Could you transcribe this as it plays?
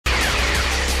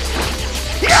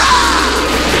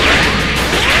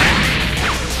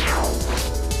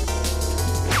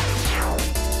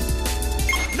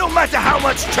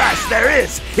much trash there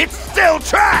is, it's still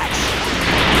trash!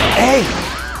 Hey,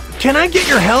 can I get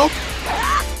your help?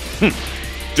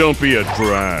 Don't be a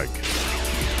drag.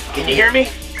 Can you hear me?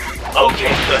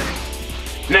 Okay, good.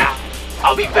 Now,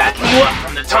 I'll be backing you up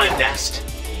from the time nest.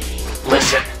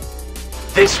 Listen,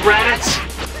 this Raditz,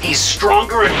 he's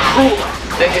stronger and crueler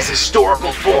than his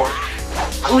historical form.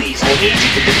 Please, I need you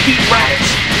to defeat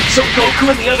Raditz, so Goku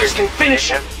and the others can finish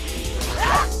him.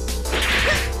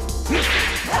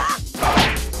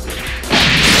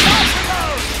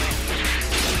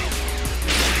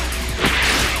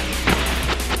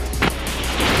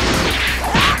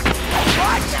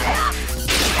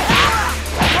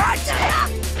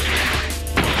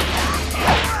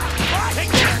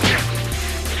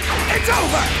 It's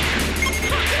over!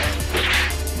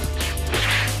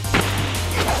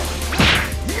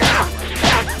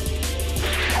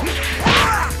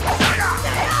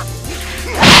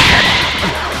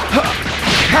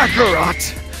 Kakarot,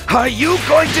 are you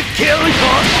going to kill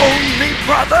your only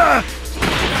brother?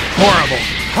 Horrible.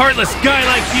 Heartless guy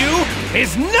like you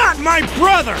is not my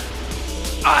brother!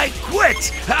 I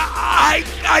quit! I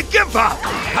give up!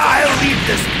 I'll leave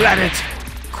this planet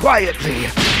quietly,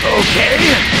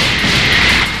 okay?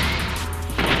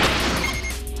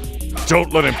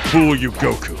 Don't let him fool you,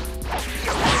 Goku.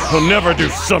 He'll never do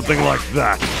something like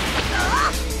that.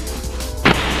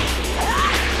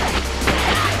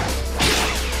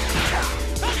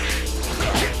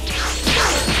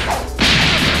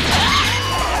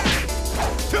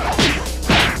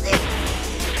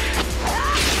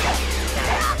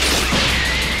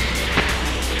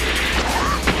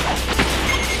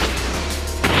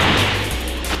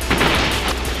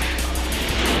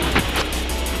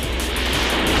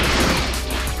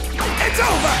 It's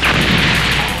over!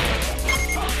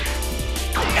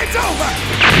 It's over!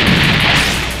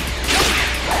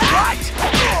 What?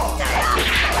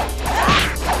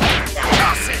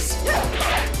 Tosses!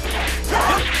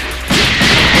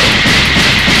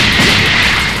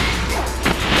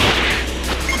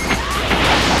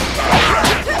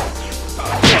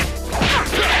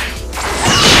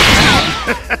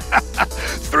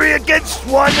 Three against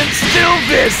one and still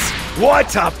this!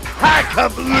 What a pack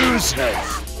of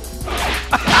losers!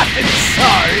 I'm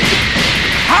sorry.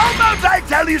 How about I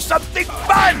tell you something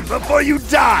fun before you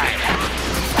die?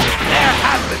 There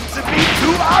happen to be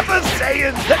two other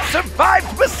Saiyans that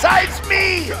survived besides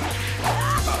me!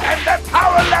 And their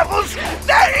power levels,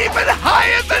 they're even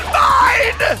higher than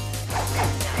mine!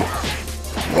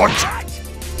 What?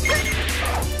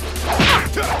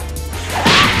 Thank you!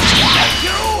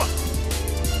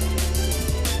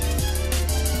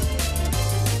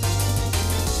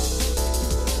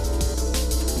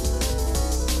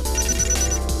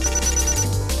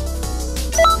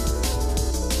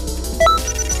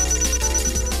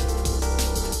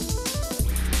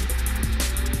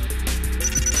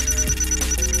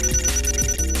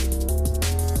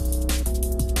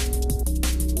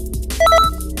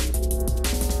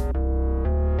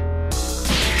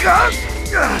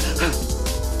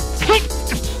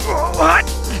 What?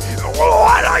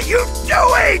 What are you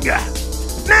doing?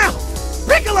 Now,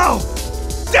 Piccolo,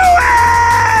 do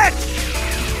it!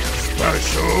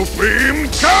 Special Beam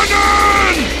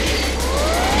Cannon!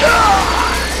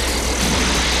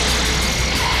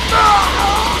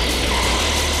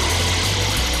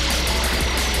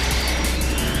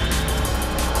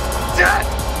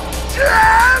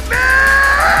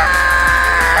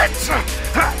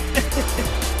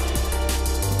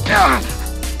 Damn it!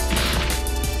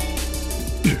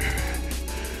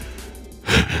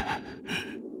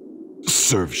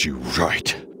 Serves you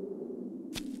right.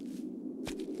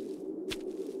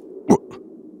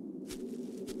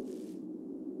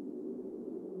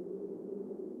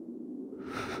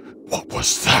 What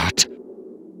was that?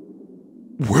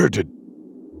 Where did...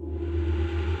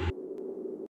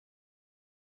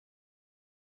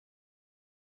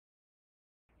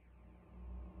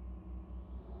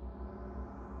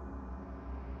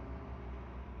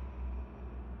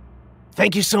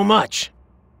 Thank you so much.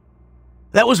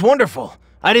 That was wonderful.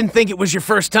 I didn't think it was your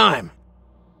first time.